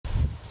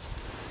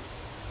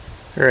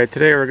Alright,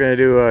 today we're going to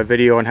do a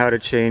video on how to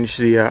change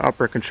the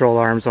upper control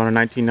arms on a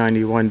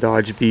 1991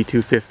 Dodge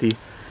B250.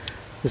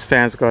 This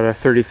van's got a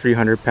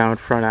 3,300 pound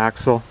front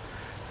axle.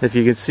 If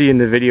you can see in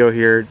the video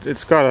here,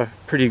 it's got a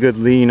pretty good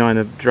lean on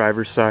the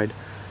driver's side.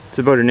 It's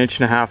about 1.5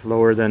 inches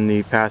lower than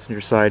the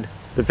passenger side.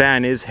 The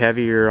van is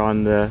heavier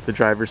on the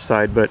driver's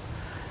side, but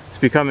it's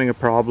becoming a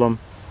problem.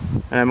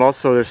 And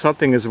there's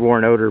something is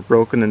worn out or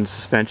broken in the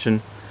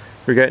suspension.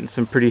 We're getting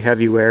some pretty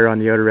heavy wear on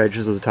the outer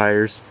edges of the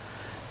tires.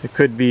 It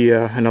could be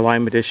an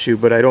alignment issue,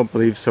 but I don't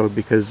believe so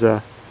because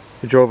I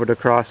drove it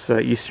across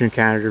eastern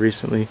Canada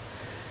recently,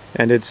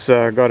 and it's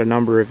got a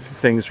number of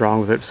things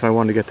wrong with it, so I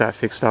wanted to get that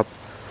fixed up.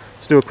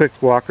 Let's do a quick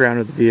walk around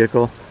of the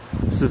vehicle.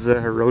 This is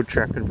a road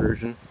trek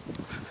conversion.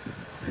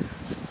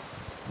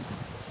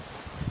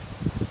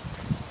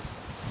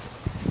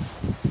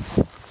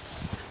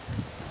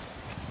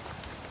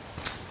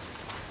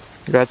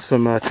 Got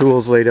some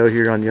tools laid out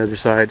here on the other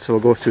side, so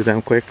we'll go through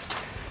them quick.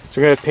 So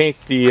we're going to paint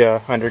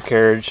the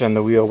undercarriage and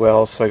the wheel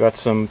wells. So I got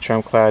some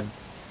trim-clad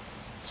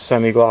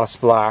semi-gloss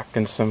black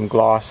and some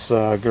gloss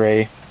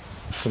gray,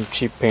 some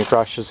cheap paint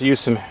brushes. I use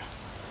some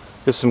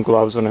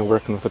gloves when I'm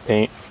working with the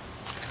paint.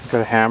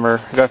 Got a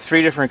hammer. I got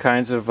 3 different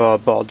kinds of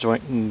ball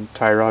joint and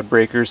tie rod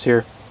breakers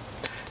here.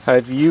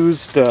 I've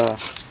used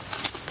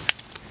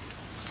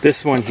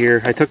this one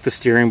here. I took the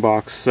steering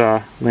box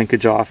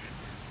linkage off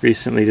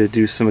recently to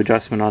do some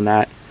adjustment on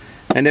that,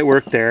 and it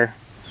worked there.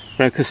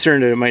 But I'm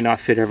concerned that it might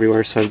not fit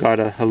everywhere, so I've got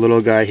a little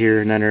guy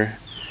here and then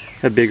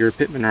a bigger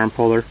Pitman arm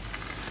puller.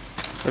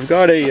 I've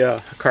got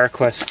a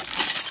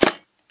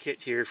CarQuest kit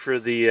here for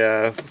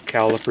the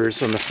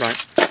calipers on the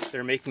front.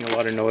 They're making a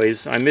lot of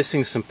noise. I'm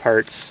missing some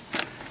parts.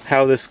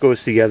 How this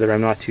goes together, I'm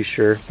not too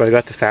sure, but I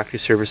got the factory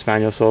service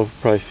manual, so I'll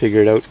probably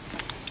figure it out.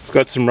 It's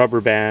got some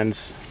rubber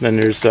bands, then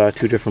there's 2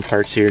 different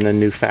parts here, and then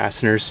new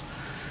fasteners.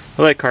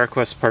 I like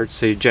CarQuest parts.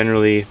 They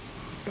generally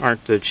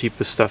aren't the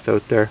cheapest stuff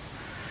out there.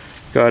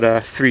 Got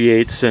a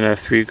 3/8 and a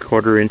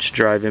 3/4 inch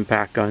drive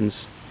impact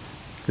guns.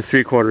 The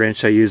 3/4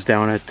 inch I use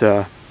down at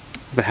the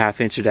 1/2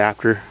 inch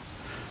adapter.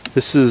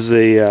 This is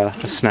a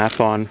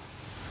snap-on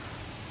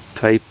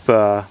type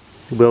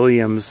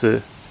Williams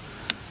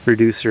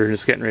reducer, and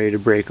it's getting ready to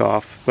break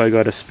off, but I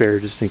got a spare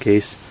just in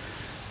case.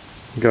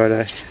 Got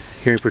a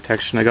hearing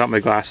protection. I got my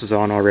glasses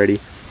on already.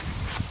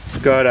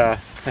 Got a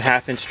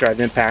 1/2 inch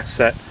drive impact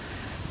set.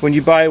 When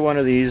you buy one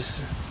of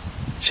these,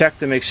 check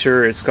to make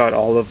sure it's got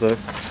all of the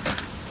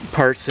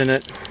parts in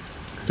it.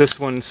 This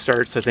one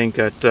starts, I think,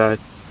 at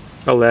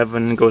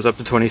 11 and goes up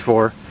to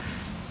 24.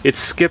 It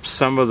skips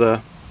some of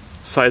the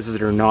sizes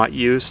that are not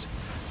used,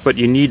 but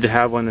you need to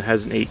have one that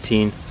has an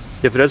 18.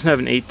 If it doesn't have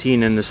an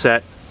 18 in the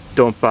set,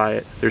 don't buy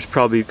it. There's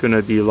probably going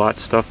to be a lot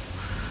of stuff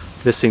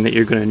missing that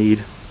you're going to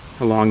need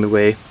along the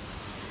way.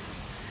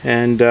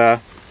 And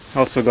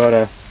also got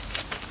a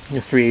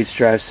 3/8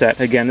 drive set.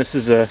 Again, this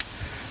is a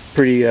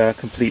pretty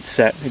complete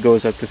set. It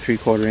goes up to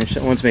 3/4 inch.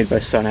 That one's made by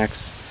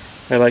Sunex.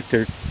 I like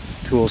their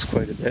tools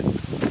quite a bit.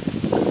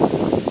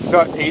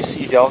 Got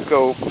AC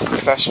Delco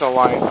professional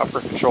line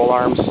upper control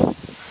arms.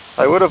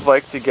 I would have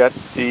liked to get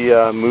the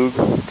Moog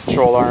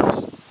control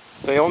arms.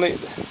 The only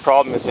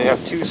problem is they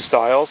have 2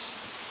 styles,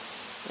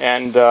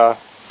 and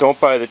don't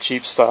buy the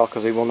cheap style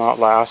because they will not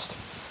last.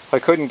 I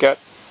couldn't get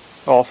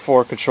all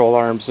 4 control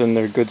arms in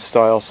their good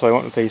style, so I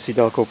went with AC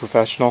Delco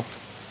professional.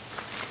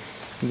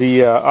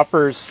 The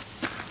uppers,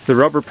 the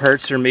rubber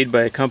parts are made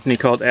by a company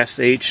called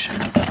SH,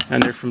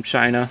 and they're from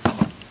China.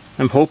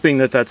 I'm hoping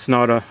that that's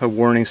not a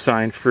warning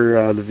sign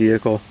for the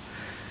vehicle,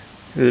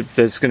 that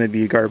it's going to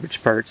be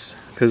garbage parts,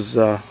 because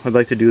I'd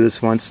like to do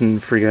this once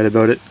and forget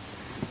about it.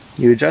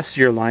 You adjust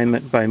your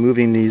alignment by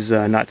moving these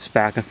nuts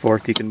back and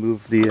forth. You can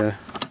move the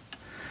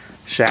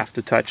shaft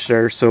a touch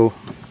there, so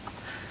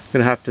I'm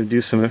going to have to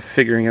do some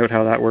figuring out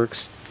how that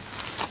works.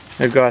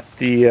 I've got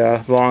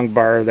the long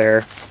bar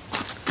there.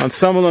 On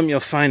some of them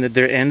you'll find that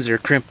their ends are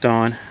crimped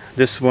on.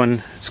 This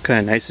one, it's kind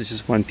of nice, it's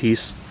just one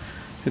piece.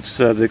 It's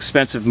the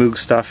expensive Moog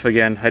stuff.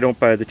 Again, I don't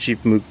buy the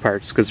cheap Moog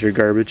parts because they're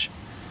garbage.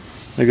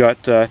 I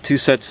got 2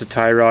 sets of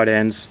tie rod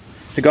ends.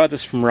 I got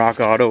this from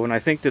Rock Auto, and I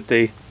think that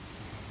they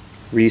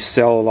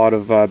resell a lot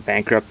of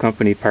bankrupt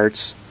company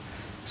parts.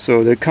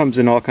 So it comes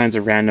in all kinds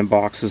of random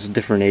boxes of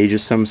different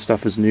ages. Some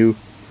stuff is new,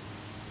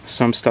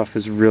 some stuff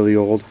is really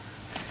old.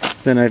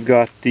 Then I've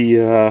got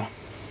the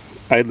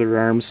idler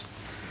arms.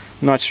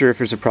 I'm not sure if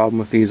there's a problem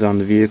with these on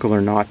the vehicle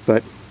or not,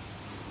 but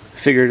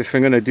figured if I'm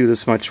going to do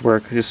this much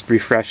work, just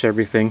refresh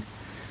everything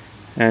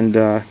and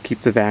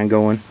keep the van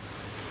going.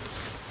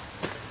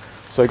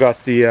 So I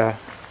got the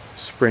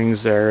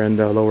springs there and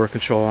the lower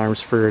control arms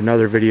for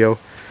another video.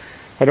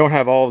 I don't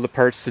have all of the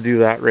parts to do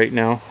that right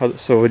now,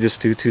 so we'll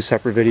just do 2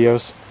 separate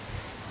videos.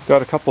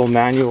 Got a couple of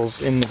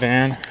manuals in the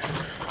van.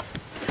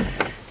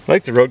 I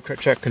like the road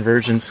check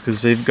conversions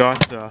because they've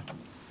got the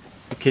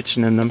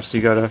kitchen in them, so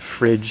you got a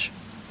fridge,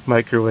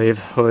 microwave,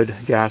 hood,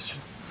 gas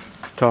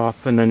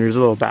top, and then there's a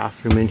little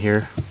bathroom in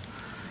here,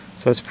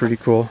 so that's pretty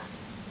cool.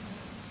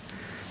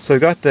 So I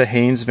got the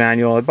Haynes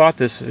manual. I bought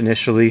this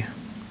initially.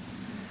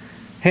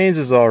 Haynes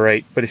is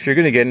alright, but if you're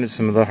going to get into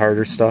some of the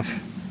harder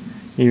stuff,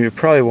 you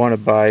probably want to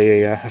buy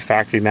a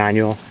factory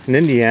manual. And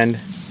in the end,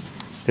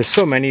 there's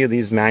so many of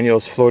these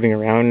manuals floating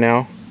around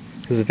now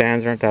because the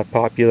vans aren't that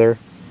popular.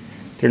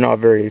 They're not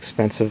very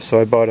expensive,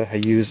 so I bought a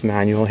used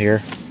manual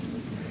here.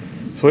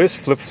 So I just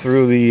flipped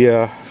through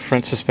the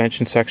front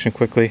suspension section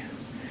quickly.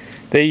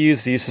 They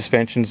use these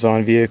suspensions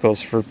on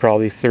vehicles for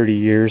probably 30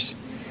 years.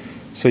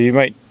 So you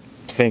might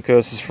think, oh,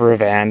 this is for a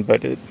van,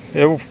 but it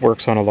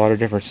works on a lot of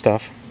different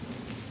stuff.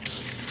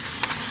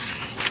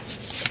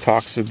 It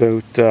talks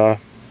about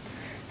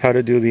how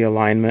to do the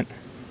alignment.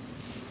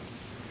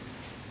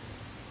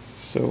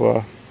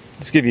 So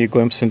let's give you a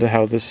glimpse into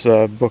how this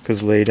book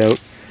is laid out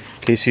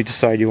in case you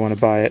decide you want to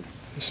buy it.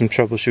 There's some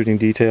troubleshooting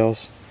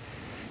details.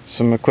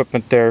 Some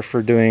equipment there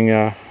for doing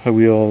a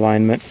wheel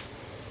alignment.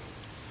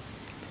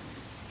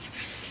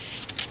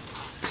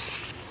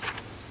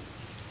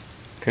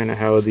 Kind of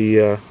how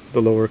the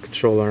lower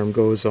control arm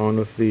goes on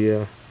with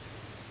the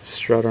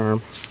strut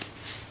arm.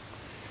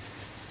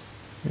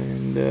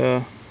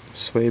 And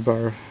sway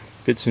bar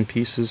bits and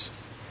pieces.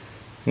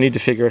 I need to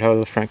figure out how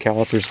the front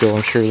calipers go.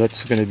 I'm sure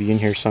that's going to be in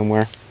here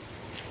somewhere.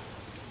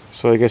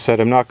 So like I said,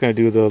 I'm not going to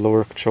do the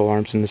lower control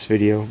arms in this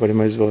video, but I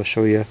might as well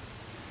show you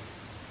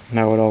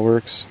how it all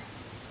works.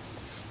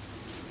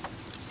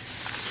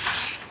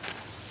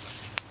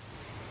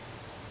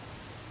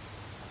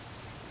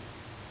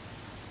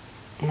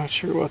 I'm not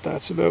sure what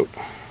that's about.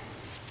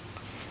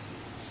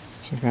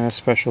 Some kind of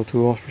special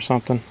tool for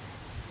something.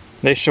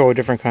 They show a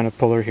different kind of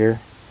puller here.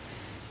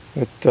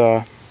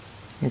 But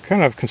I'm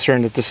kind of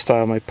concerned that this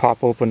style might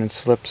pop open and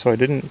slip, so I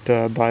didn't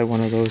buy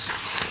one of those.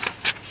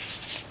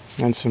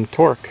 And some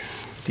torque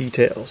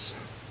details.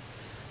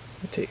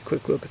 I'll take a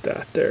quick look at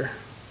that there.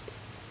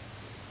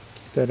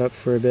 Keep that up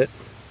for a bit.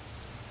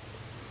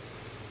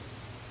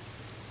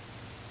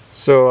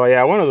 So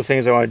yeah, one of the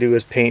things I want to do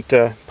is paint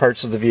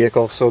parts of the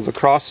vehicle. So the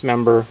cross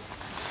member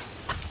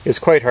is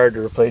quite hard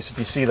to replace. If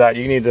you see that,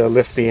 you need to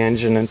lift the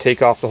engine and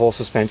take off the whole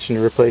suspension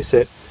to replace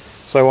it.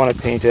 So I want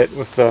to paint it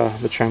with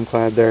the trim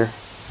clad there.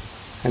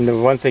 And the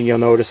one thing you'll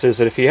notice is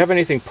that if you have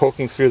anything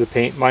poking through the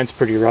paint, mine's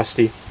pretty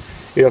rusty,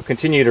 it'll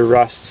continue to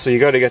rust. So you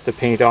got to get the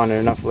paint on in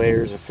enough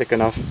layers, or thick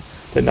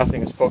enough that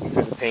nothing is poking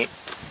through the paint.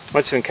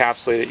 Once you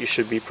encapsulate it, you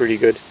should be pretty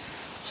good.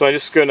 So I'm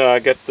just gonna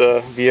get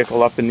the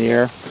vehicle up in the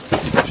air.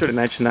 I should have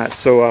mentioned that.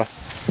 So I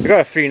got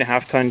a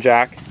 3.5 ton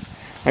jack.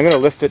 I'm gonna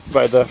lift it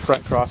by the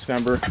front cross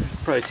member.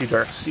 Probably too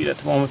dark to see it at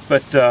the moment,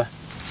 but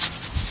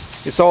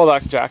it's all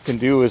that jack can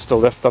do is to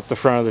lift up the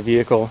front of the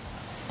vehicle.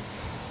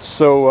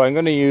 So I'm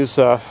gonna use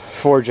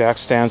 4 jack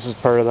stands as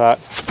part of that.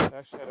 I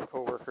actually had a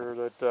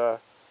coworker that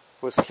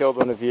was killed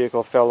when the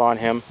vehicle fell on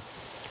him.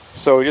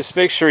 So just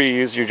make sure you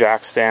use your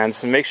jack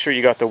stands and make sure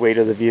you got the weight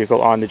of the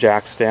vehicle on the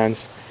jack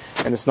stands,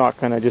 and it's not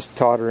kind of just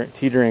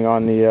teetering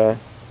on the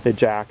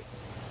jack.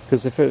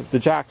 Because if the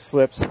jack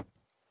slips,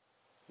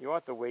 you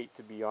want the weight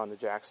to be on the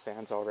jack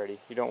stands already.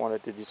 You don't want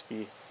it to just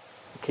be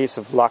a case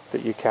of luck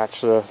that you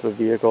catch the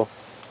vehicle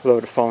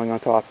without it falling on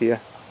top of you.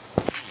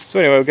 So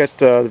anyway, we'll get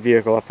the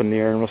vehicle up in the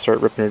air and we'll start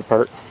ripping it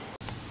apart.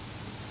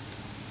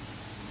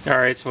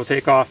 Alright, so we'll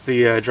take off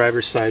the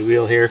driver's side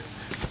wheel here.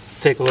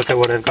 Take a look at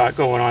what I've got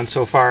going on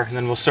so far, and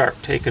then we'll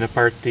start taking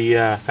apart the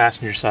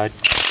passenger side.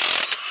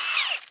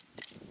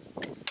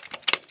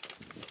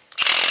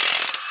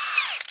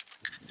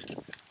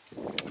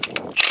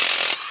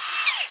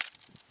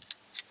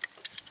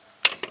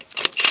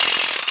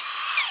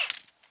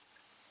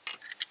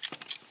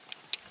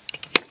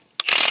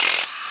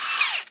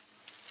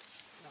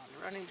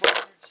 Running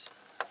boards.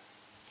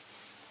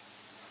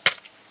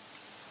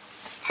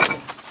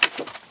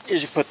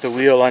 Here's you put the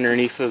wheel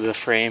underneath of the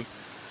frame.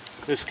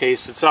 In this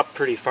case it's up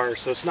pretty far,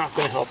 so it's not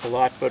going to help a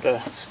lot, but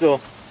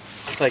still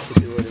I'd like to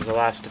do it as a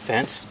last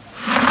defense.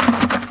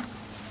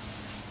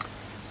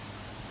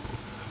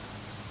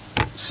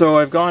 So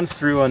I've gone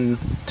through and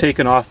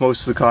taken off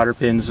most of the cotter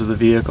pins of the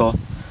vehicle.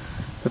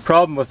 The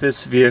problem with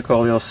this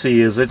vehicle, you'll see,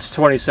 is it's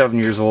 27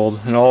 years old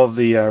and all of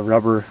the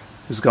rubber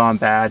has gone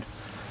bad.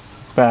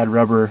 Bad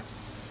rubber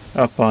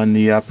up on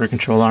the upper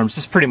control arms,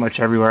 just pretty much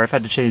everywhere. I've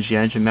had to change the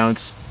engine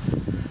mounts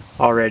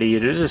already.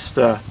 It is just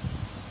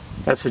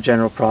that's the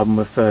general problem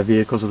with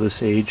vehicles of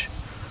this age.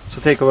 So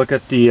take a look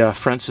at the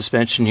front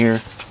suspension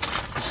here.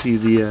 You see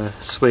the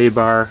sway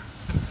bar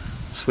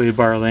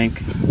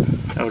link,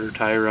 outer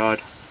tie rod.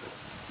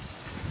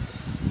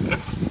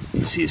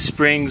 You see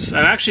springs.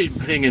 I'm actually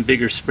putting in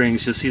bigger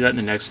springs. You'll see that in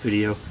the next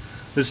video.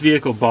 This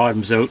vehicle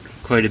bottoms out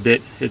quite a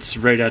bit. It's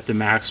right at the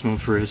maximum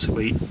for its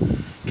weight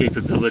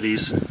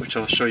capabilities, which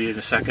I'll show you in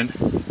a second.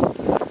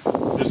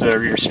 There's a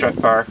rear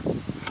strut bar.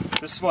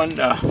 This one,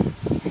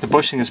 the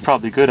bushing is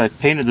probably good. I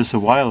painted this a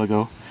while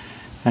ago,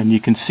 and you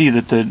can see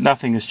that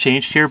nothing has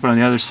changed here, but on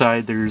the other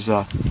side there's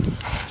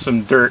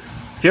some dirt.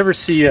 If you ever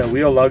see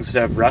wheel lugs that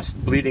have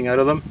rust bleeding out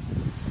of them,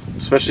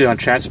 especially on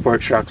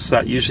transport trucks,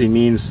 that usually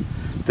means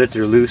that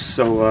they're loose.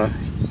 So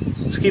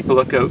just keep a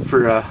lookout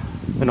for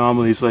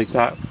anomalies like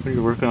that when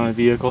you're working on a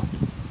vehicle.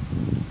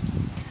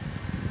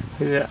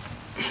 Yeah.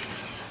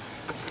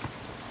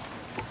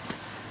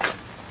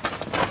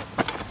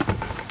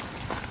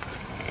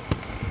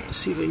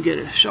 see if I can get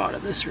a shot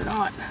of this or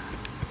not.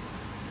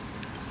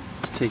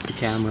 Let's take the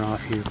camera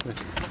off here quick.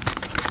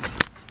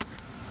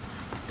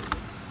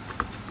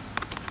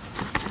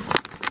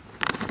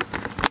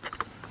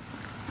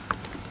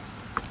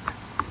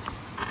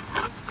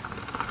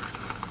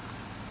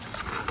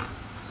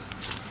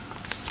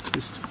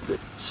 Just a bit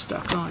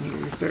stuck on here,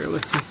 bear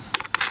with me.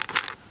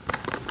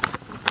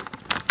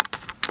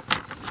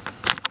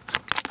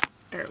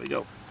 There we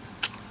go.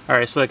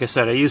 Alright, so like I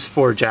said, I used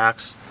 4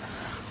 jacks.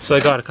 So I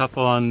got a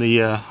couple on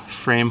the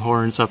frame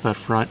horns up at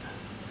front.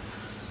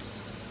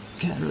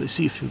 Can't really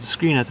see through the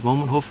screen at the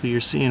moment. Hopefully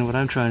you're seeing what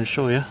I'm trying to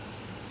show you.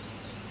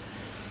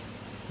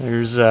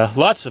 There's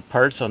lots of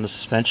parts on the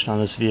suspension on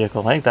this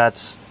vehicle. I think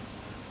that's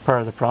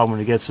part of the problem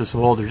when it gets this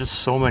old. There's just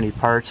so many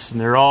parts,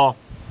 and they're all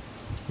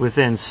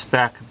within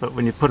spec, but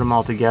when you put them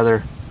all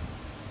together,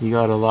 you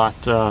got a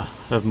lot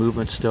of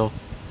movement still.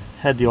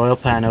 Had the oil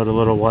pan out a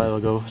little while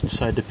ago,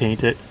 decided to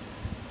paint it.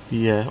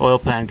 The oil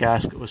pan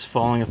gasket was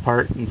falling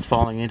apart and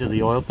falling into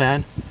the oil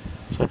pan,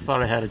 so I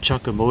thought I had a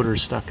chunk of motor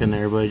stuck in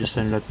there, but it just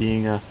ended up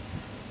being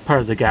part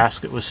of the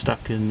gasket was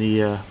stuck in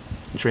the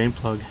drain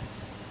plug.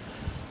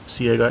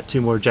 See, I got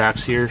 2 more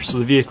jacks here, so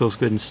the vehicle's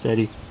good and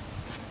steady.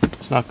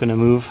 It's not going to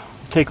move.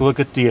 Take a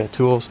look at the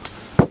tools.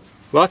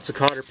 Lots of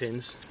cotter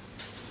pins.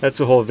 That's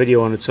a whole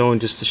video on its own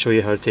just to show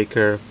you how to take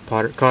care of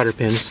cotter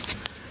pins.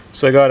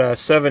 So I got a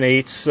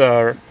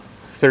 7/8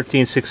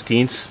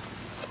 13/16.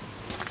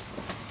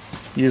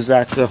 Use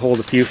that to hold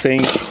a few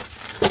things.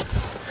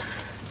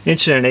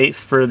 1.125"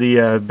 for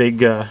the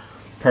big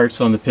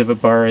parts on the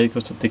pivot bar, I think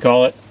that's what they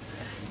call it.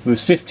 It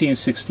was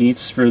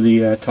 15/16 for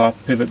the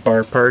top pivot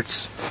bar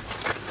parts.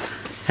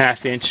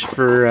 1/2 inch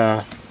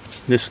for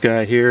this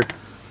guy here.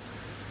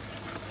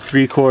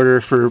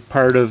 3/4 for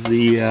part of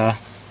the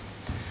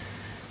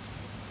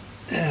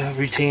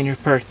retainer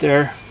part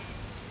there,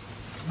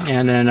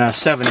 and then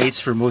 7/8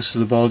 for most of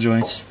the ball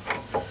joints.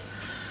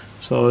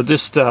 So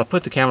just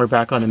put the camera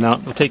back on the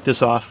mount. We'll take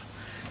this off.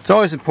 It's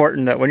always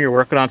important that when you're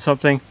working on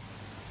something,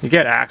 you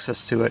get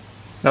access to it.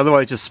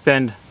 Otherwise, just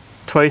spend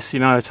twice the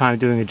amount of time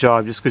doing a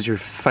job just because you're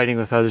fighting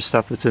with other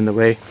stuff that's in the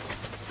way.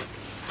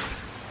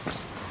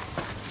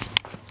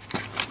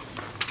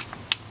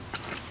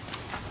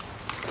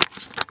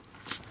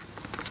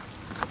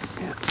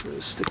 Yeah, so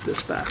stick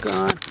this back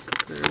on.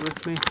 Bear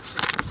with me.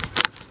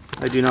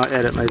 I do not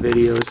edit my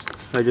videos.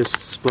 I just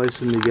splice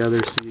them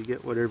together so you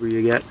get whatever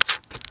you get.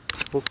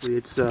 Hopefully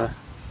it's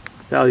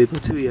valuable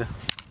to you.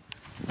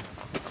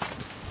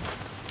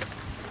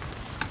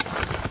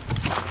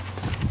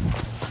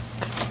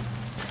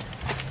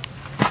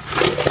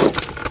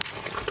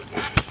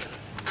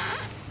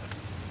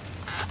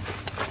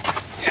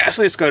 Yeah,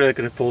 so it's got like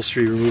an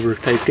upholstery remover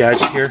type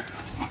gadget here.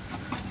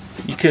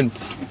 You can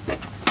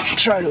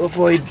try to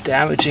avoid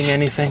damaging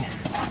anything.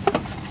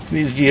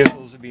 These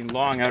vehicles have been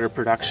long out of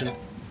production.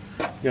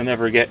 You'll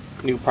never get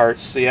new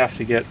parts, so you have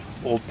to get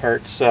old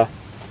parts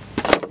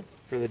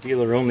for the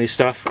dealer only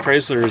stuff.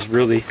 Chrysler has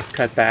really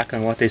cut back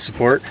on what they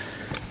support.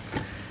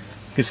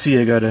 You can see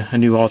I got a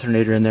new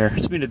alternator in there.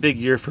 It's been a big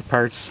year for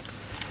parts.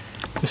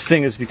 This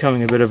thing is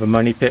becoming a bit of a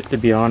money pit, to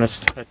be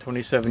honest, at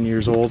 27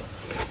 years old.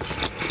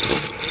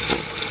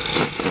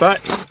 But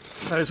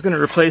if I was going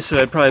to replace it,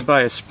 I'd probably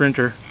buy a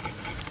Sprinter.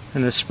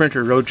 And the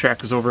Sprinter road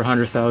track is over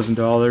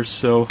 $100,000,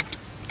 so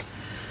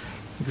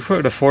I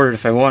could afford it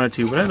if I wanted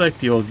to, but I like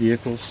the old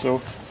vehicles,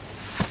 so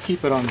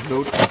keep it on the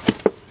road.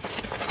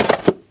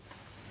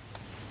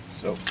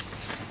 So,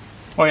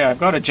 oh yeah, I've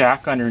got a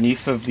jack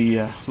underneath of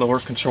the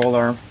lower control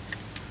arm.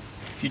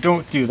 If you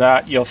don't do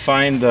that, you'll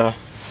find that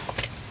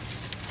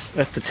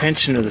the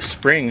tension of the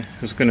spring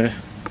is going to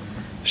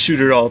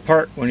shoot it all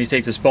apart when you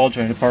take this ball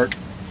joint apart.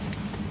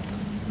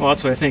 Well,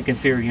 that's what I think in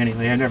theory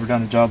anyway. I've never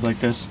done a job like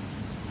this.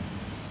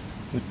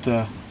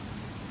 But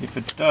if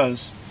it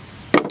does,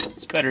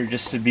 it's better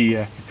just to be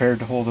prepared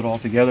to hold it all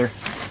together.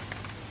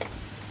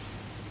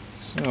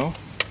 So,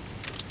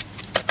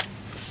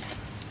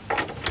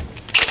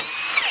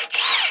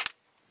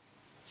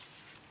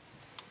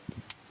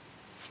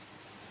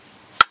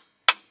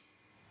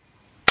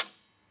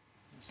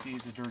 see,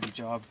 it's a dirty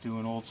job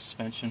doing old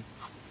suspension.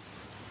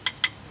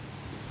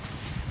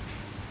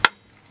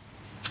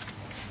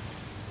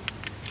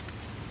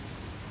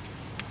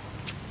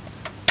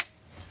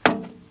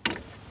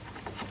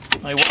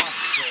 I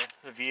washed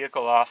the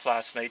vehicle off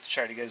last night to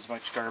try to get as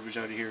much garbage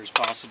out of here as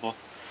possible,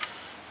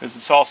 because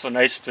it's also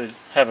nice to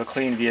have a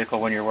clean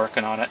vehicle when you're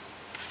working on it.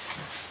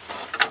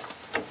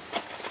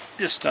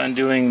 Just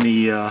undoing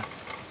the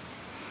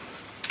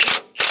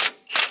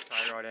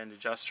tie rod end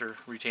adjuster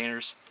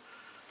retainers.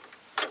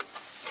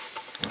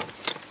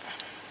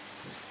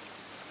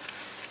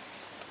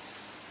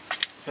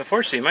 So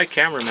unfortunately my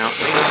camera mount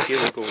may not be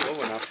able to go low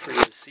enough for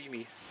you to see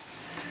me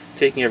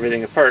taking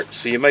everything apart,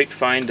 so you might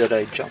find that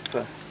I jump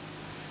ahead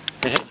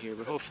here,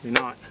 but hopefully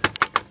not.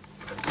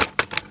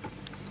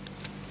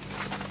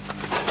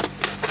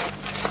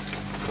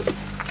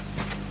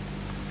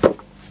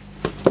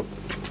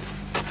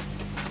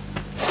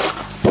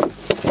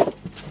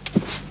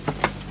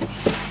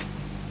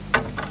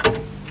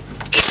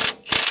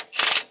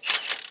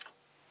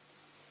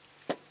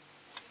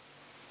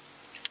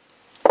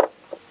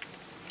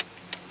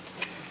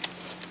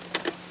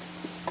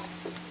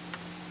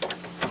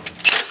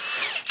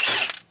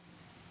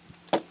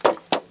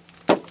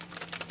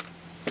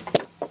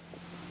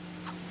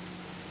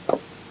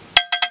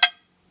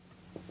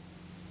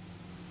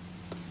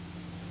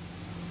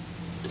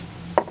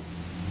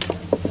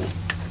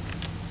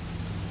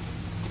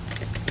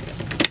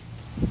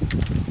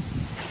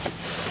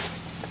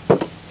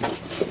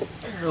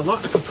 a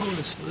lot of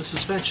components for the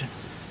suspension.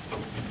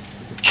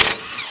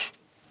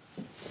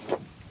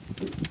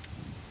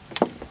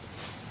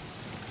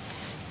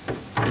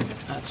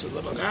 That's a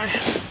little guy.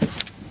 So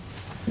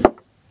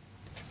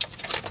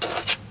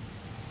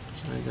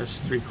I guess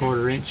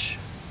 3/4 inch.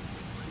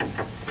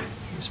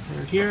 This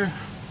part here.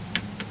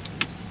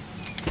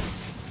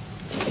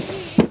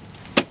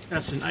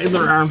 That's an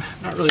idler arm.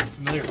 Not really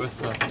familiar with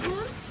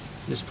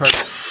this part of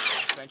the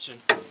suspension.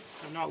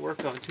 I've not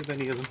worked on too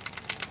many of them.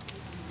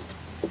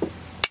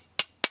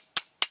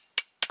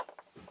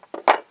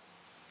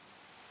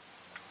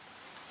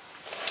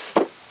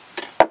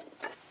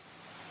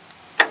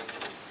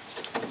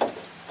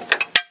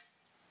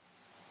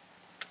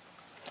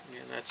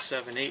 And that's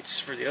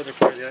 7/8 for the other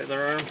part of the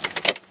idler arm.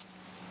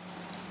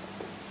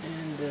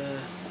 And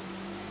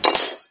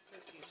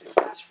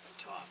 15/16 for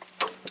the top.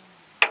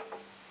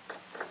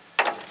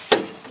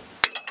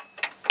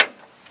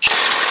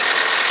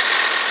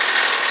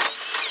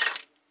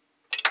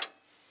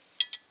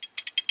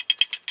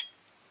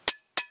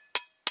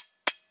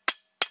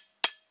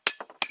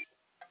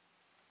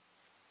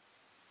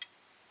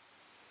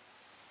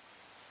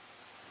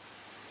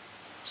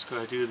 Just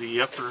gotta do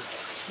the upper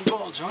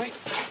ball joint.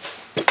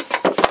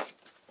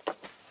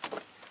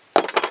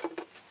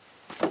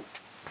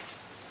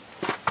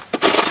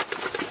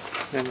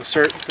 Then we'll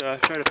start try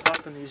to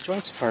popping these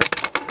joints apart.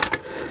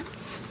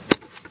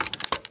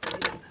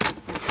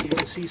 You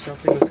can see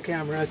something with the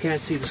camera. I can't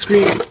see the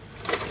screen.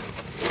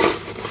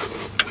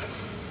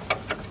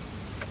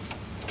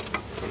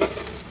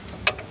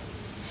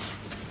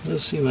 It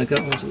does seem like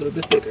that one's a little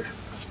bit bigger.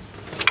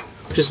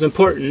 Just an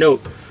important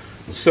note.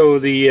 So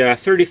the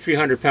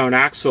 3,300 pound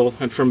axle,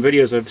 and from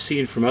videos I've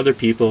seen from other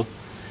people,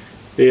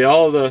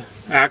 all the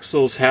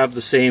axles have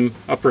the same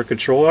upper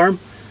control arm,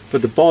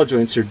 but the ball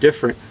joints are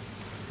different.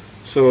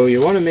 So you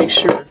want to make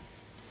sure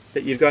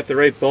that you've got the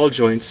right ball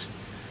joints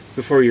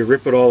before you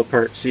rip it all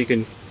apart. So you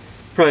can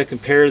probably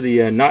compare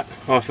the nut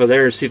off of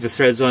there and see if it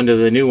threads onto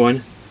the new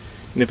one,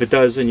 and if it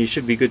does, then you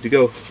should be good to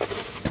go.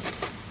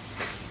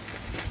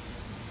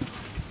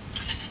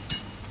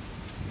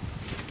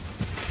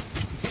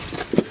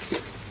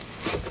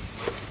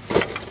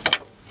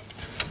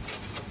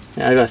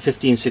 I got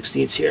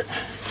 15/16 here.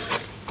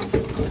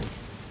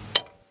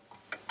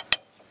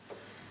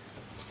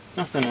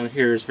 Nothing on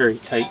here is very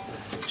tight,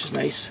 which is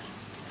nice.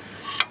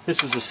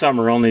 This is a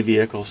summer only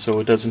vehicle, so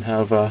it doesn't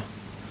have a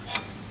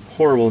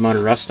horrible amount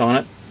of rust on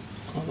it.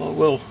 Although it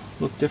will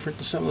look different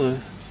to some of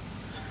the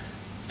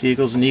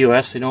vehicles in the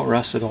US. They don't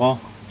rust at all,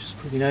 which is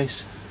pretty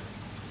nice.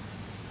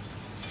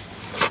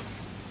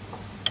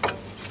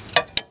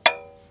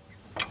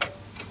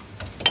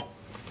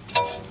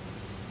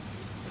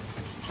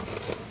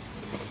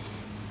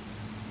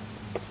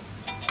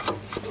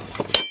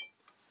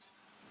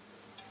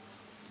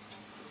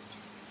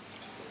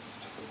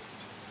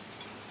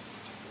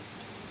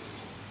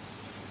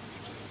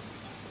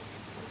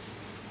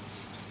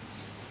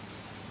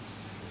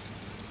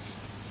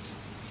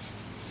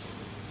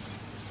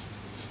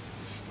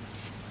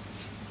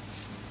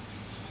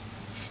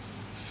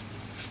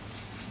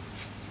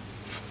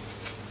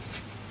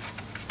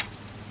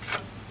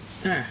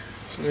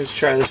 So let's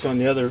try this on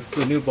the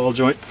new ball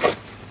joint.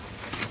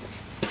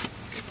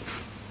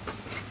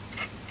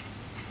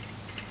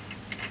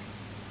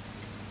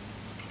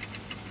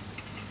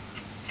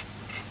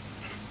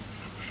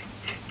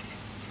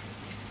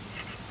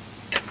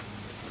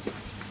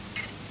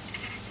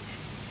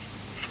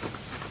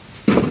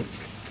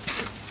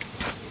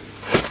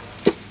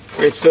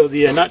 Right, so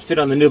the nut fit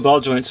on the new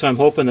ball joint, so I'm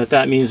hoping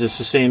that means it's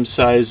the same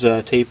size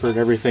taper and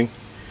everything.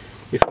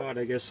 If not,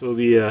 I guess we'll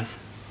be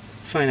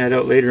find that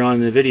out later on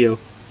in the video.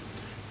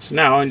 So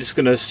now I'm just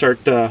going to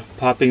start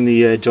popping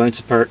the joints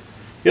apart.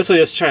 You also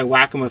just try and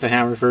whack them with a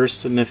hammer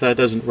first, and if that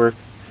doesn't work,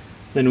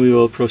 then we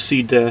will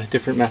proceed to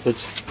different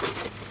methods.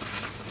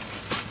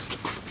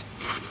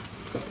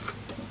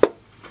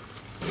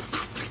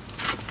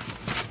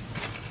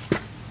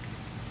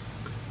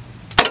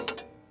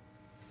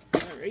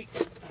 Alright, I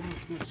don't know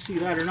if you can see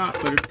that or not,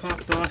 but it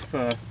popped off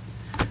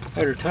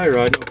outer tie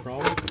rod, no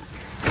problem.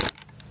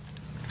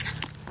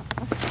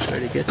 Try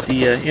to get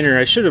the inner.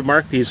 I should have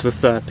marked these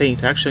with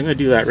paint. Actually, I'm going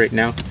to do that right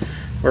now.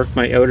 Mark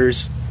my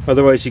outers.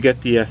 Otherwise, you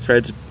get the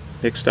threads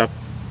mixed up.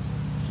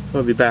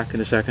 I'll be back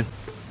in a second.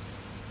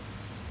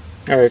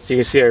 Alright, so you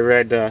can see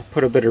I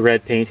put a bit of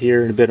red paint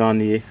here and a bit on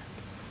the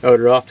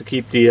outer off to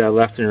keep the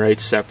left and right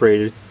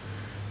separated.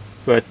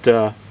 But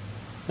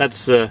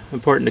that's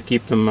important to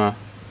keep them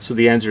so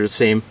the ends are the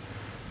same.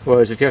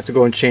 Otherwise, if you have to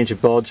go and change a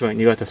ball joint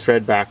and you got the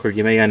thread backward,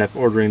 you may end up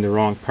ordering the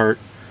wrong part.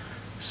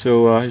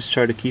 So just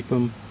try to keep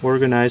them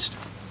organized.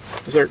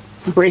 I'll start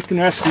breaking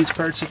the rest of these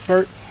parts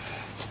apart.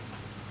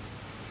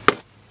 I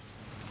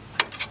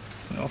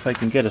don't know if I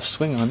can get a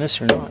swing on this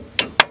or not.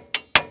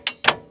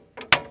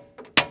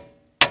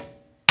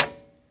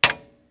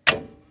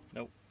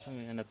 Nope, I'm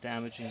going to end up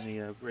damaging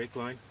the brake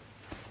line.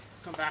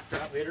 Let's come back to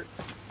that later.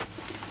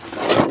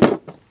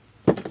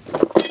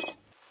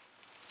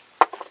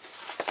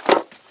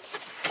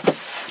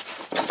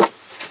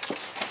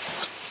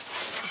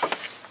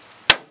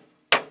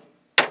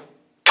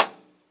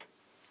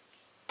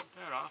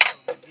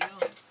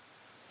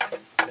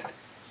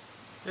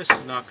 This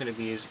is not going to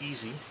be as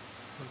easy.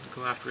 I'll have to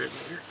go after it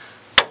later.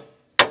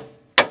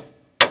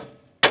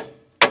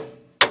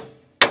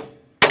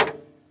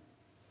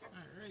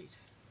 Alright,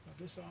 got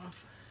this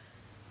off.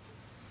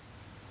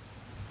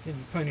 Then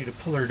you probably need a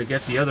puller to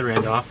get the other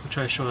end off. We'll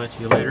try to show that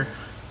to you later.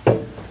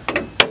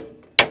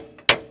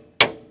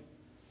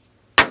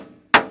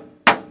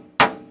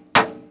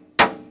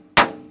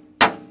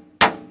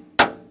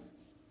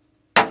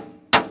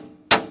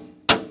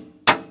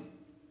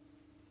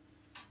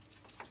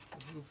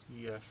 Move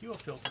the fuel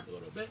filter a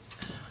little bit.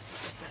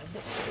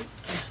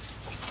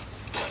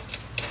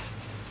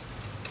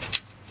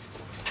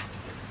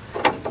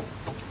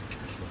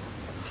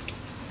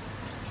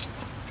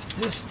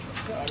 This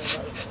got it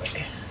out of the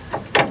way.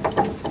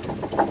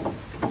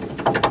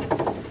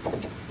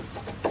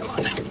 Come on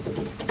now.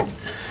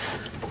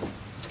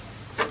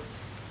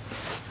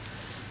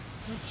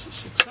 That's a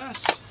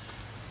success.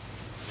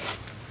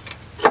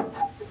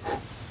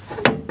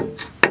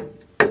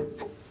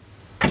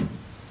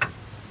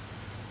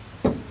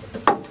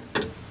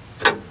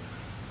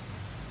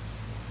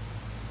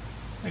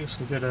 I guess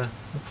we'll get a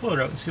pull it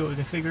out and see what we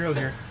can figure out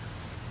here.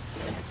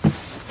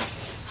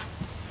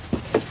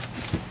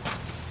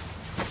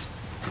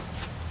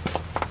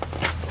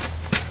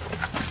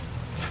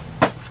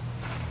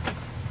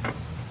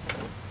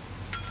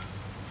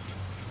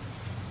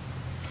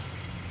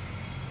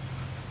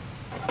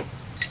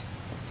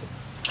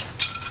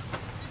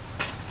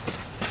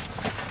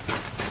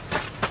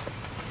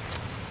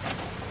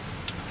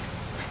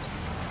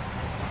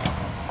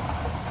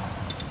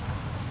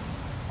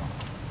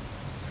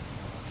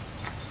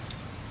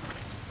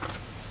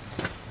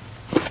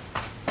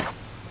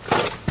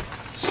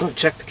 So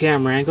check the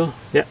camera angle.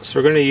 Yeah, so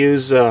we're going to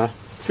use 3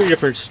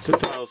 different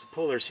styles of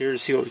pullers here to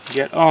see what we can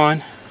get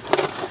on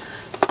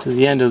to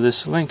the end of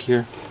this link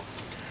here.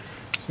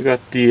 So we got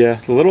the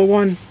little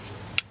one,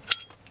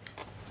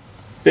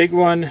 big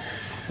one,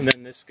 and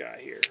then this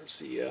guy here. Let's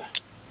see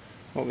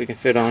what we can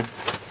fit on.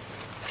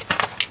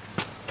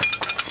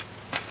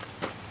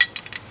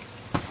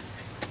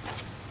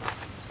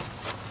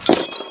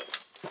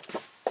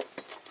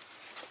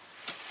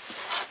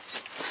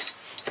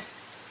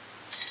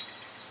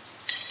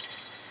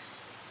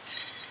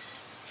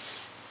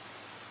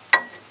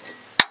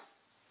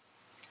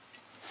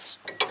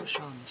 Push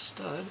on the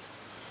stud.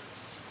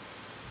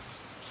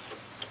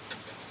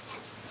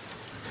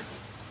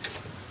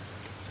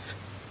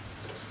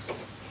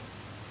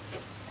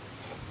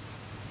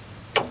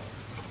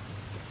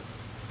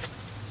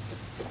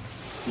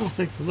 I don't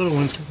think the little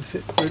one's going to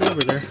fit right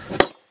over there.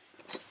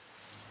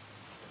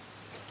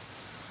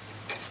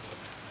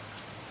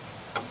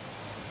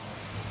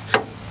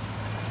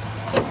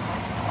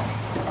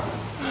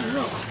 I don't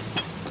know.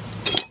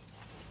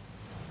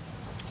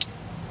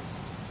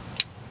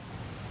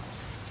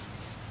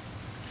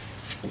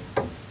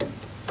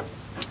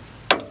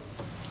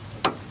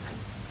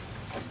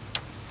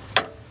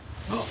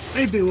 Well,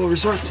 maybe we'll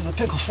resort to the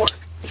pickle fork.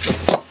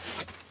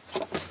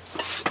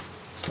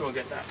 Let's go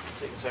get that.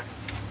 Take a second.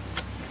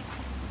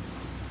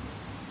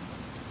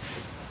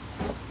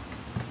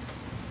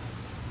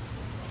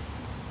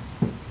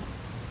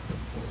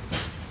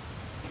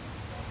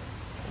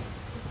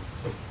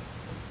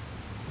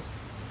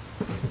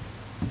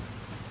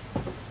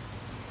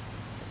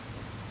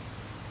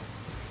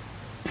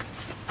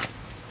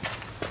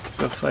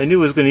 So if I knew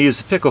I was going to use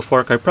the pickle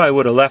fork, I probably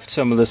would have left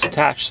some of this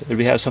attached so that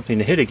we have something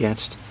to hit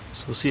against.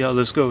 So we'll see how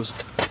this goes.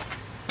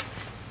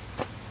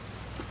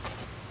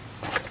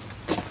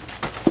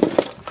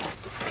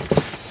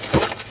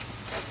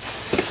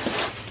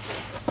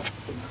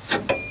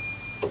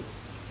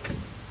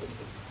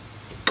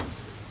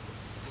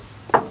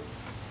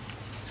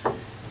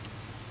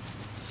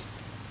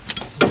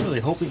 I'm really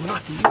hoping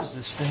not to use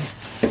this thing.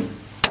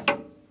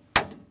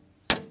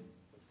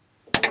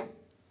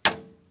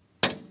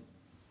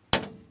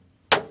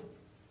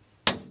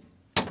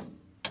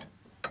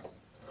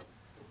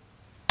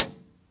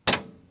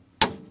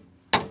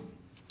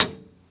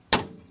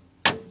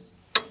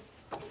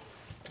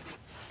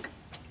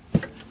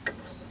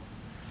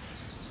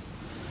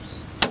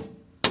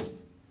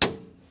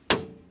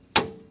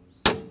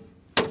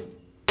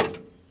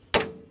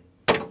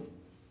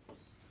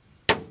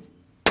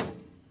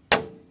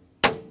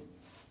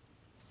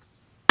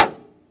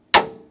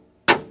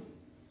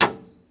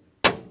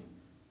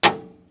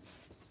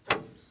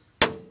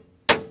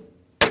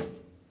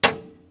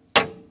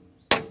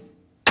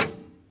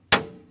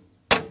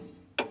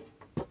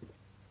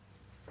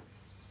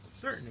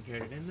 Starting to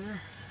get it in there.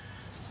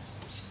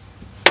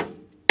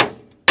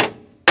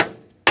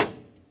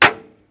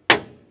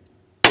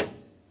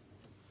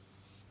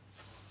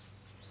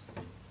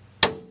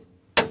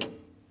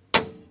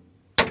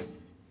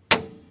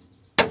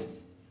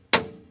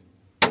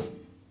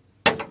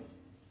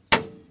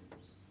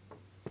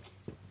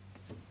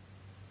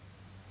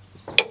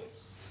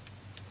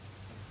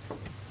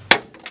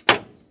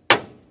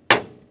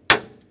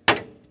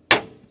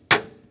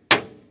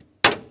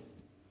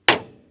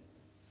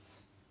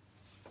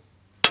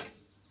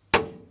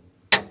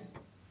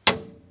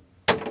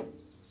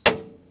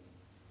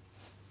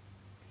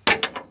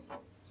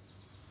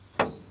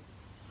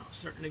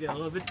 Starting to get a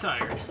little bit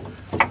tired.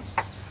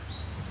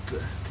 To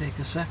take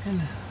a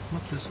second,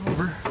 look this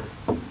over.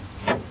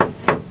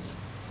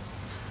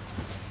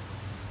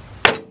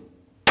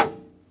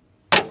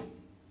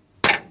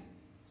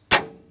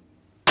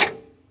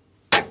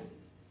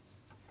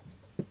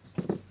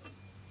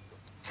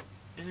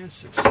 And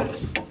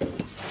success.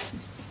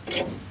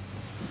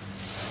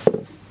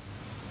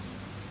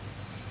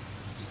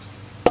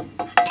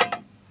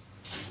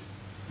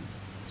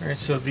 Alright,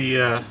 so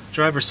the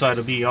driver's side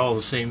will be all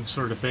the same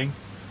sort of thing.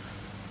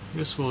 I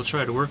guess we'll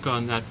try to work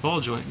on that ball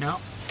joint now.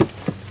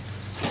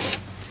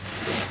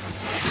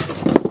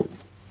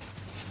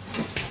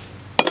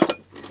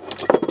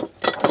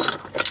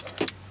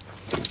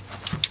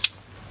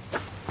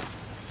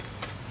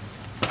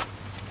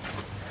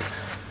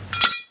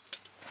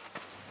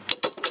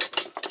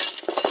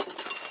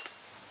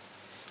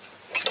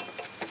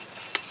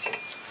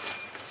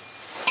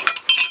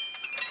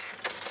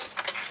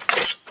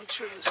 Make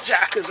sure this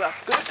jack is up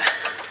good.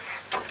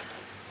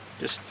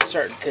 Just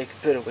starting to take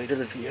a bit of weight of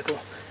the vehicle.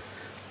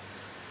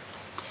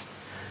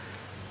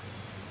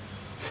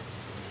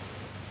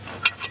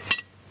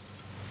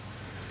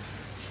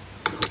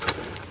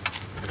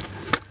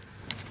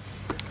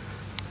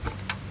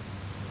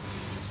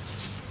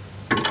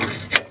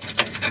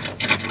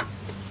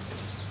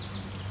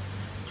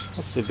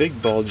 That's the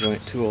big ball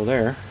joint tool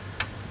there.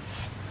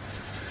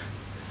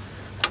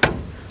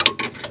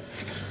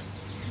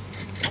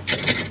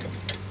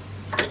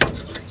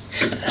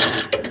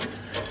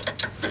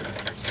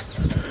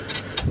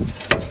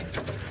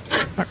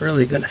 Not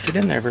really going to fit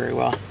in there very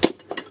well.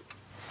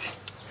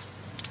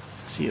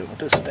 Let's see about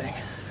this thing.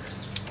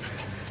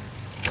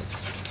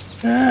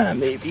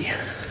 Maybe.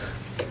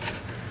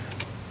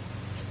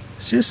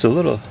 It's just a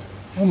little,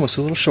 almost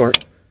a little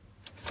short.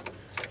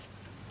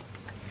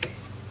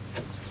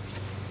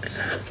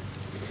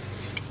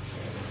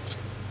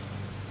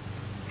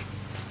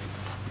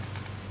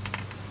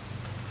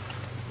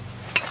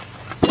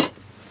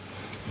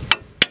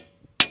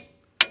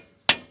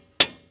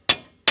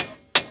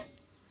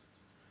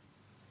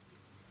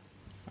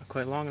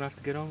 Quite long enough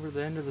to get over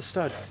the end of the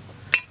stud.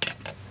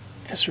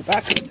 Guess we're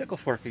back to the pickle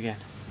fork again.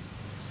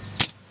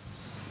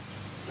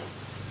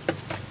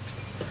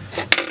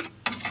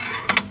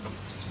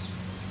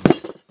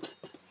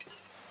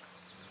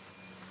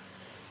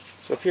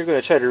 So if you're going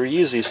to try to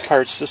reuse these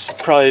parts, this will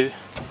probably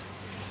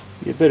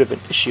be a bit of an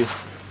issue.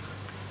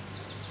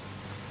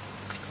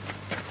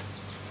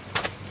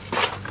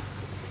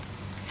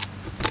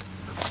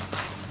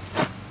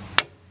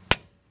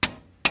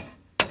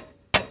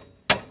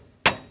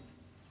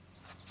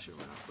 Sure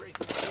we're not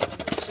breaking it on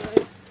the other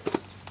side.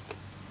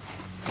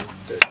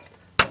 Good.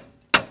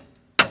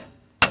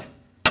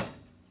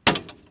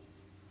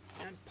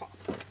 And pop.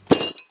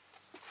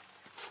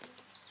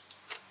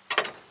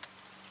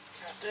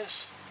 Got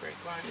this.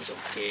 Brake line is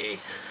okay.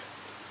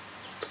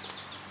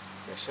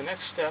 Yes, the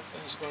next step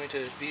is going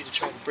to be to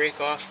try to break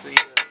off the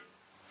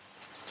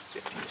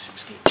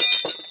 15-16.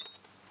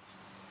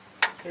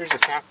 There's a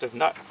captive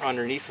nut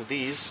underneath of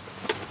these.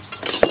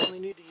 So we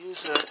need to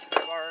use a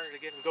bar to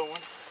get them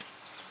going.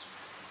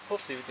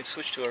 Hopefully we can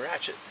switch to a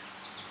ratchet.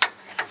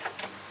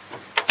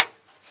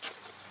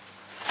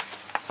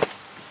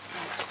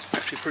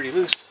 Actually pretty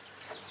loose.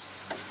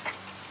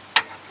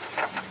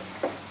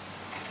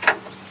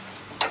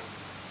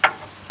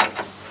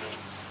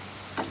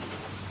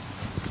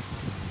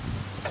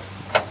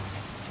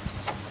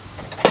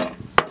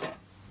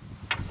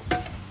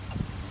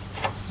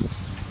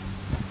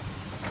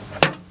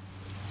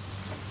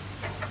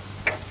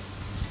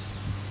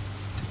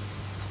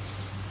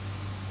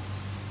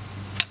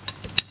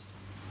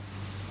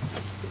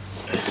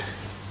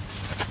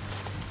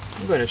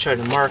 I'm going to try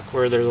to mark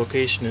where their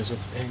location is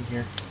in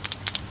here.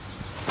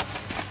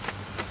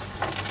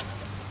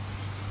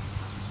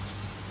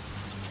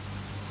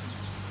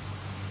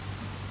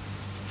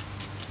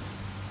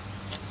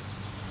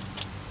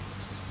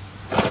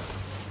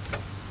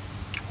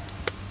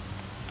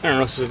 I don't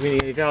know if this is of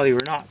any value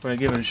or not, but I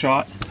give it a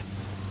shot.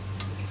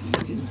 You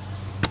can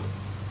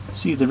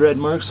see the red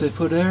marks I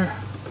put there.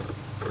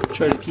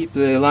 Try to keep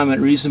the alignment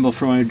reasonable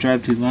for when I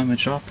drive to the alignment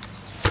shop.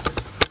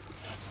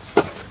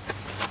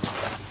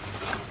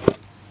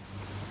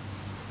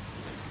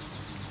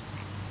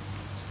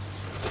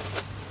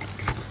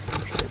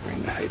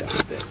 Bring the height up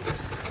a bit.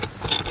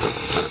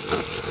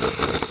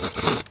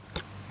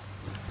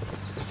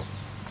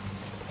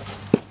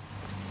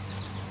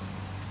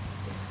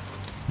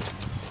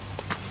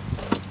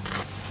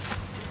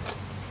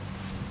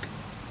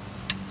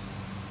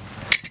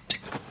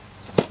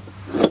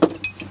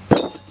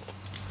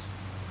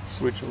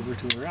 Switch over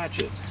to a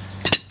ratchet.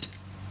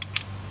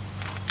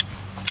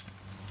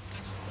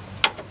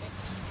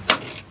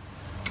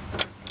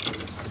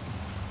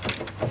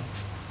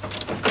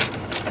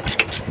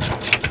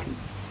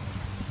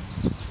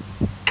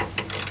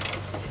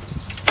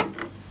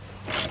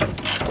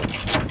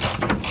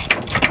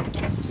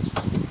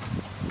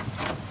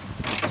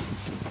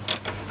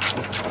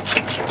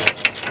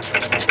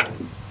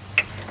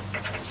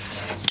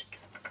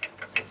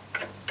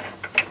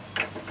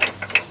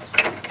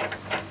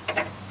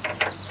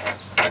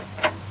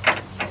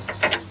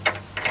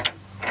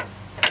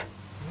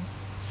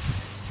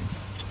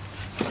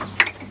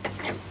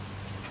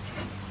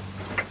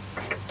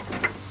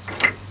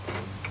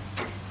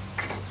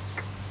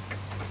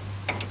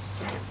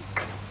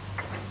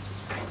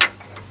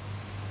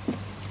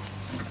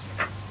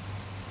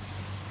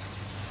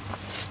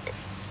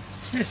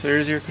 Okay, so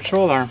there's your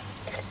control arm.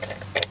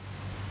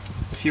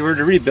 If you were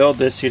to rebuild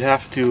this, you'd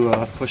have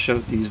to push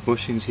out these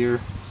bushings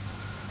here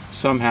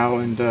somehow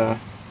and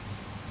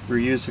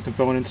reuse the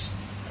components.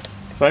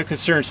 But I'm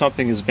concerned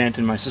something is bent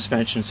in my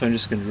suspension, so I'm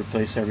just going to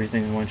replace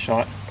everything in one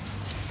shot.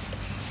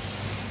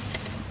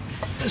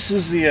 This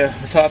is the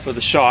top of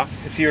the shock.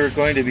 If you're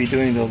going to be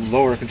doing the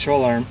lower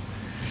control arm,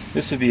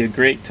 this would be a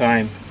great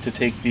time to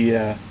take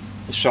the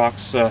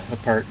shocks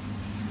apart.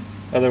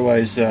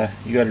 Otherwise,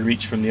 you got to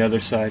reach from the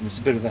other side, and it's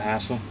a bit of a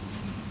hassle.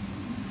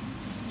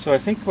 So I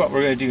think what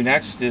we're going to do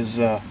next is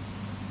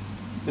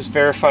just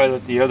verify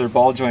that the other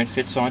ball joint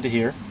fits onto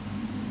here.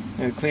 I'm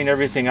going to clean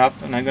everything up,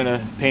 and I'm going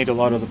to paint a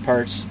lot of the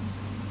parts.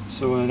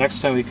 So the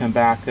next time we come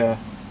back, I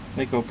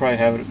think we'll probably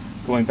have it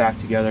going back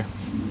together.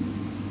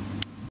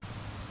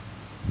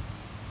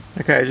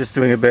 Okay, just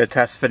doing a bit of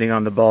test fitting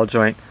on the ball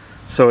joint.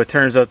 So it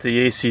turns out the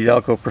AC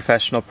Delco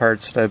professional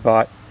parts that I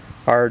bought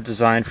are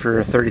designed for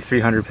a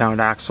 3,300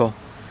 pound axle.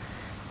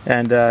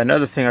 And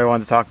another thing I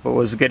wanted to talk about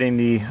was getting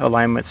the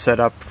alignment set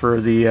up for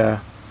the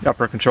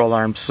upper control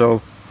arms.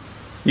 So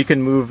you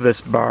can move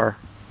this bar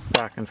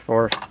back and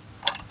forth.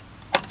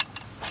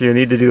 So you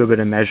need to do a bit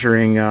of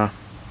measuring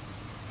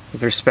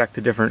with respect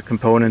to different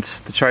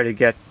components to try to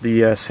get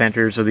the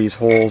centers of these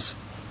holes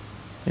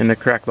in the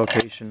correct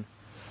location,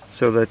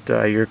 so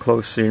that you're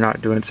close, so you're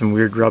not doing some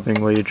weird rubbing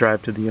while you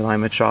drive to the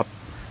alignment shop.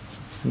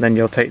 And then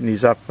you'll tighten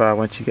these up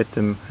once you get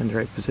them in the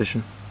right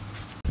position.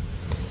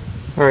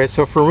 Alright,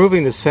 so for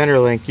removing the center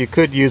link, you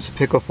could use a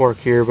pickle fork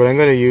here, but I'm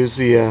going to use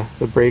the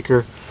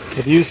breaker.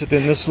 I've used it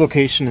in this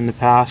location in the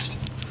past,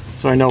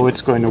 so I know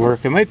it's going to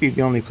work. It might be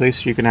the only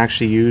place you can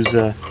actually use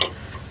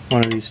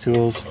one of these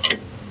tools.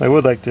 I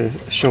would like to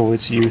show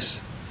its use,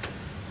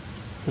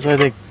 because I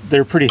think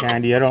they're pretty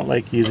handy. I don't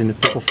like using the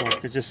pickle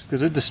fork, just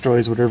because it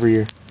destroys whatever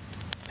you're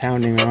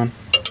pounding on.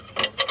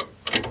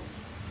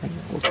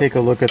 We'll take a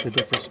look at the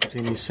difference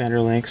between these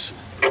center links.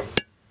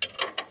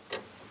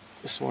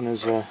 This one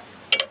is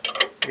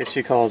I guess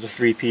you call it a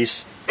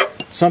 3-piece.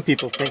 Some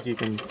people think you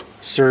can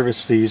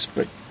service these,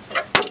 but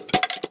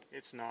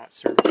it's not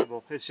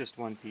serviceable. It's just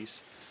one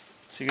piece.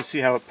 So you can see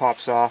how it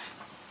pops off.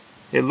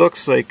 It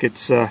looks like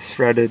it's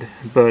threaded,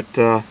 but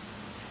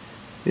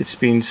it's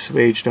being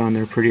swaged on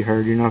there pretty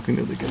hard. You're not going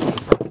to be able to get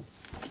it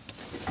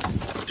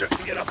up. Try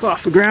to get up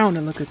off the ground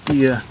and look at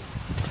the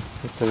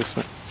this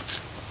one.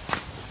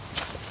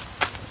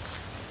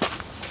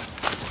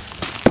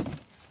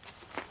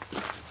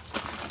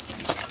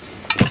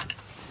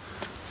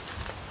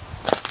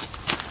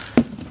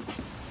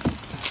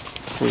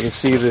 So you can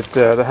see that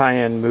the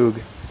high-end Moog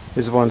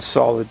is one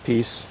solid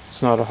piece.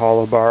 It's not a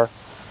hollow bar.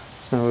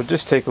 So we'll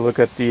just take a look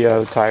at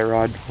the tie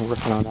rod. We're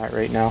working on that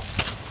right now.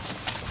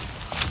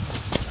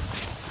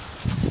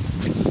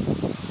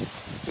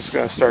 Just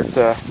gotta start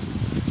to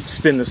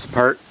spin this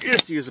apart.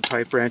 Just use a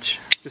pipe wrench.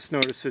 Just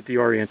notice that the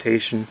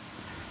orientation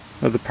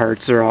of the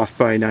parts are off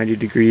by 90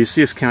 degrees.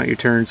 So just count your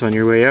turns on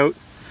your way out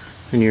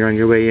and you're on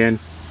your way in,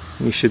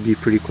 and you should be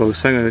pretty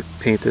close. I'm going to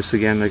paint this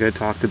again like I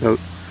talked about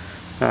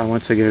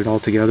once I get it all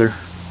together.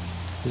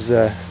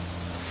 The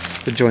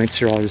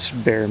joints are all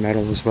just bare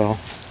metal as well.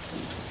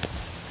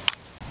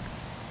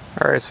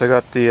 Alright, so I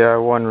got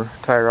the one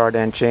tie rod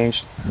end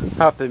changed.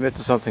 I have to admit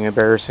to something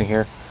embarrassing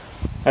here.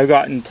 I've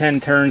gotten 10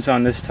 turns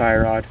on this tie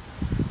rod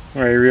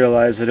where I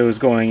realized that it was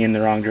going in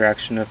the wrong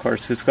direction. Of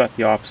course, it's got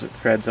the opposite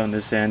threads on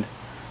this end.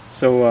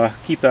 So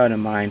keep that in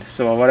mind.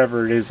 So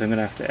whatever it is, I'm going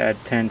to have to add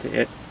 10 to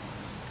it.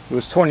 It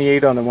was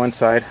 28 on the one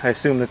side. I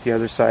assume that the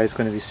other side is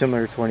going to be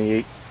similar to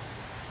 28.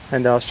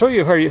 And I'll show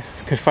you how you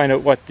can find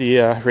out what the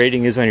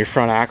rating is on your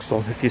front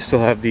axle if you still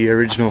have the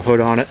original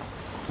hood on it.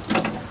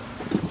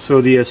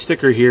 So the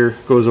sticker here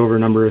goes over a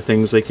number of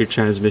things like your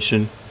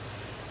transmission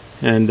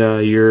and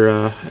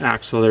your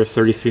axle there,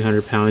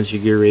 3,300 pounds,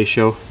 your gear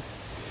ratio.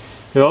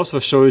 It also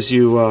shows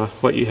you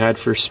what you had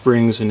for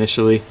springs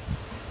initially.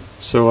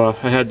 So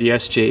I had the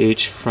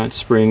SJH front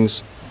springs,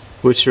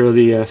 which are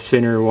the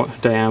thinner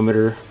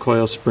diameter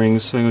coil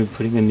springs. So I'm going to be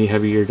putting in the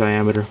heavier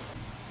diameter.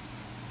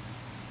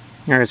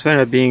 Alright, so it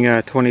ended up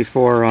being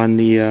 24 on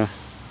the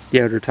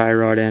outer tie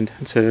rod end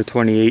instead of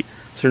 28.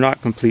 So they're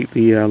not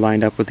completely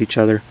lined up with each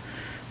other.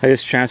 I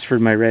just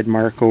transferred my red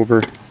mark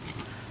over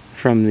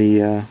from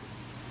the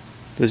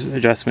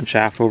adjustment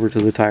shaft over to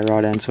the tie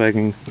rod end, so I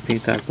can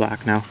paint that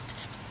black now.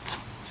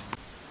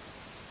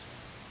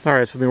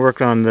 Alright, so I've been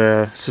working on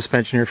the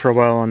suspension here for a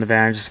while on the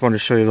van. I just wanted to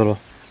show you a little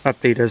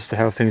update as to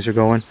how things are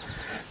going.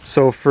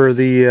 So for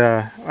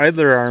the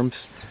idler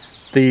arms,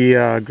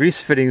 the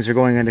grease fittings are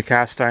going into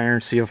cast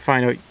iron, so you'll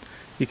find out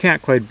you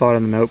can't quite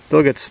bottom them out.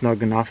 They'll get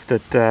snug enough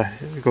that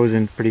it goes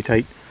in pretty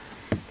tight.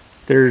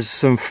 There's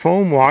some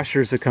foam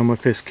washers that come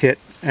with this kit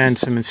and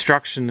some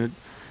instruction on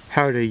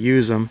how to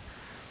use them.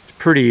 It's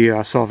pretty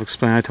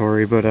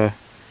self-explanatory, but you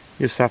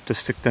just have to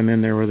stick them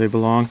in there where they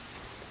belong.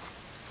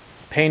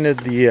 Painted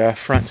the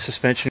front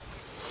suspension.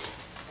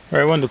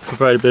 Alright, I wanted to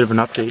provide a bit of an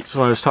update.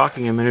 So I was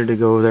talking a minute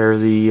ago there,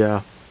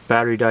 the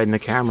battery died in the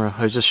camera.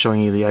 I was just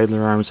showing you the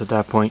idler arms at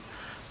that point.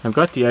 I've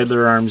got the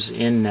idler arms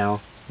in now.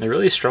 I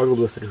really struggled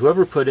with it.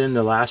 Whoever put in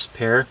the last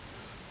pair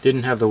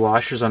didn't have the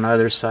washers on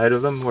either side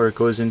of them where it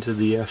goes into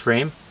the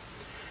frame,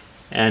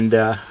 and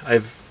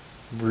I've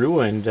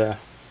ruined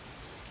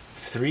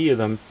 3 of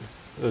them,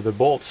 the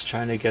bolts,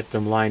 trying to get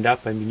them lined up.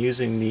 I've been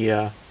using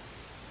the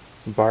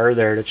bar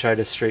there to try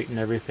to straighten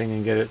everything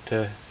and get it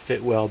to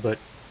fit well, but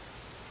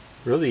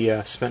really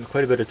spent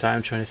quite a bit of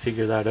time trying to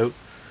figure that out.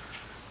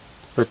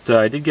 But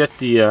I did get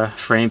the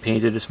frame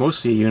painted. It's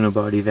mostly a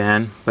unibody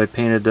van, but I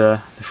painted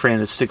the frame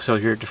that sticks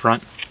out here at the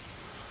front.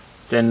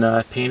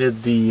 Then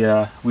painted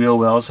the wheel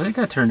wells. I think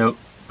that turned out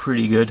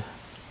pretty good.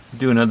 I'll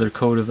do another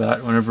coat of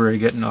that whenever I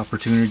get an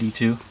opportunity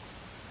to.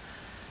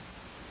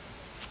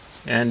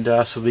 And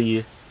so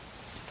the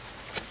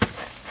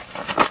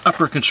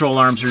upper control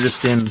arms are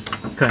just in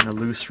kind of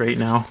loose right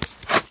now.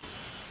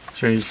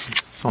 Sorry,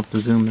 just bump the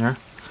zoom there.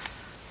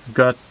 I've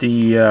got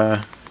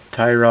the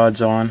tie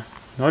rods on.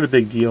 Not a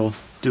big deal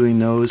doing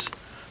those.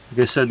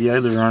 Like I said, the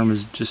idler arm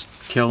is just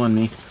killing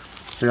me,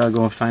 so I gotta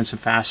go and find some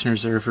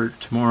fasteners there for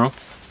tomorrow.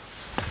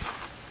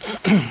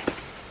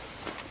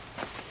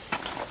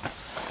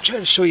 Try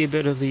to show you a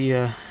bit of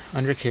the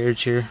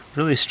undercarriage here.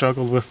 Really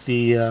struggled with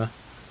the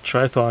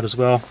tripod as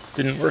well.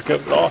 Didn't work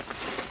out at all.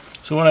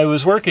 So when I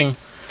was working,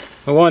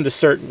 I wanted to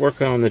start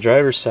working on the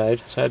driver's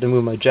side, so I had to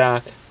move my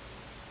jack,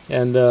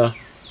 and so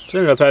I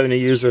ended up having to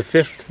use a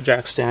 5th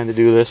jack stand to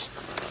do this.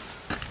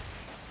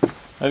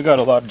 I've got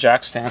a lot of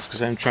jack stands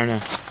because I'm trying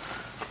to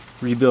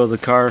rebuild the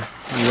car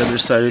on the other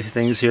side of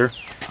things here.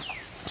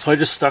 So I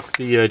just stuck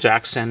the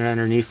jack stand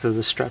underneath of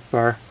the strut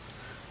bar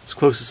as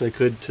close as I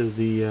could to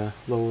the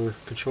lower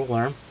control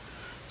arm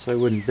so I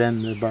wouldn't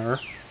bend the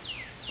bar.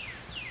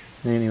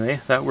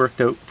 Anyway, that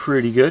worked out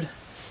pretty good.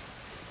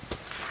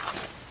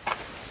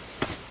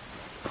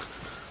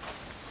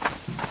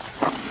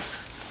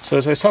 So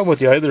as I was talking about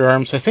the idler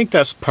arms, I think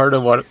that's part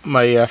of what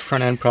my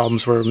front end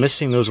problems were.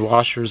 Missing those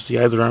washers, the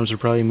idler arms are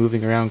probably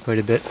moving around quite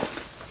a bit.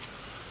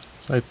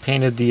 So I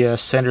painted the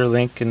center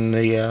link and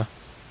the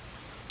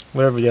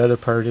whatever the other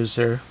part is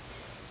there.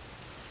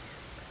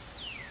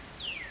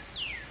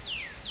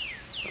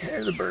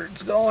 There the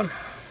bird's going.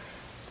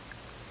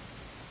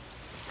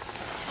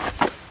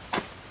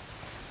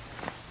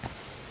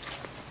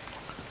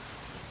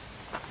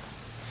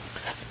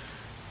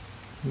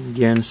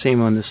 Again,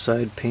 same on this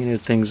side,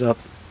 painted things up.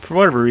 For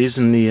whatever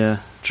reason, the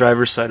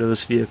driver's side of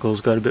this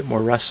vehicle's got a bit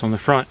more rust on the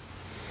front,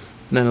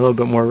 and then a little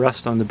bit more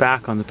rust on the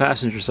back on the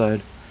passenger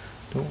side.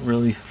 Don't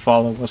really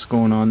follow what's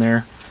going on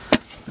there.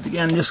 But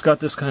again, just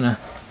got this kind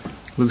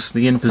of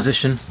loosely in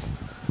position.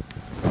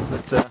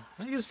 But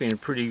I think it's been a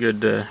pretty good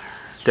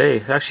day.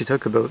 It actually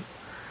took about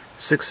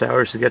 6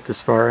 hours to get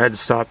this far. I had to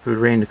stop. It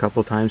rained a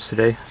couple times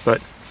today,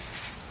 but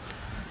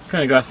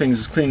kind of got things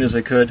as clean as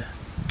I could.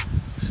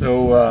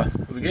 So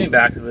we'll be getting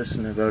back to this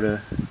in about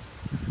a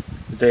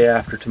day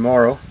after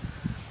tomorrow,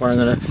 where I'm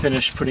going to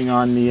finish putting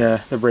on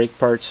the brake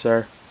parts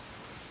there.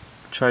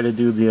 Try to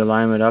do the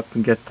alignment up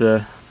and get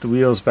the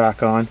wheels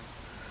back on.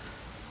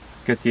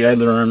 Get the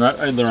idler arm. That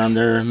idler arm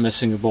there, I'm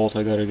missing a bolt.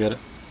 I got to get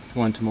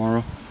one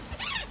tomorrow.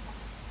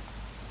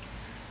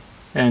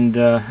 And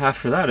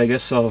after that, I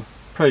guess I'll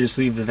probably just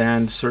leave the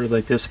van sort of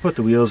like this, put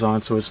the wheels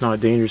on so it's not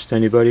dangerous to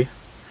anybody.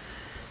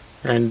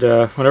 And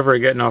whenever I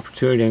get an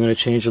opportunity, I'm going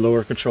to change the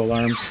lower control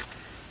arms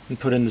and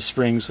put in the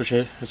springs, which,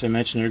 as I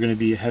mentioned, are going to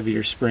be a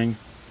heavier spring.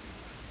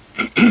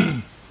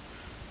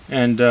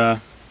 And we'll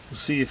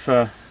see if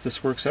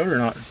this works out or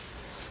not.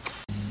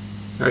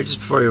 Alright, just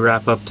before we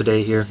wrap up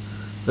today here,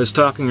 I was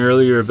talking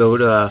earlier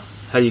about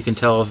how you can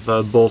tell if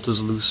a bolt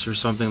is loose or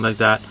something like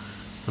that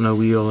on a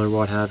wheel or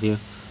what have you.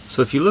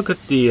 So if you look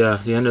at the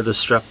end of the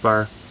strut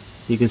bar,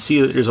 you can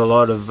see that there's a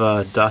lot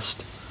of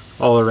dust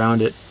all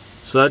around it.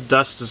 So that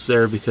dust is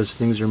there because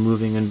things are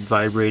moving and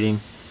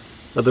vibrating.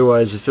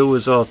 Otherwise, if it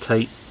was all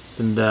tight,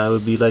 then it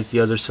would be like the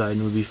other side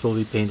and would be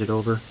fully painted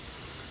over.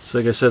 So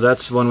like I said,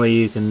 that's one way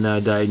you can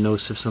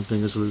diagnose if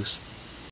something is loose.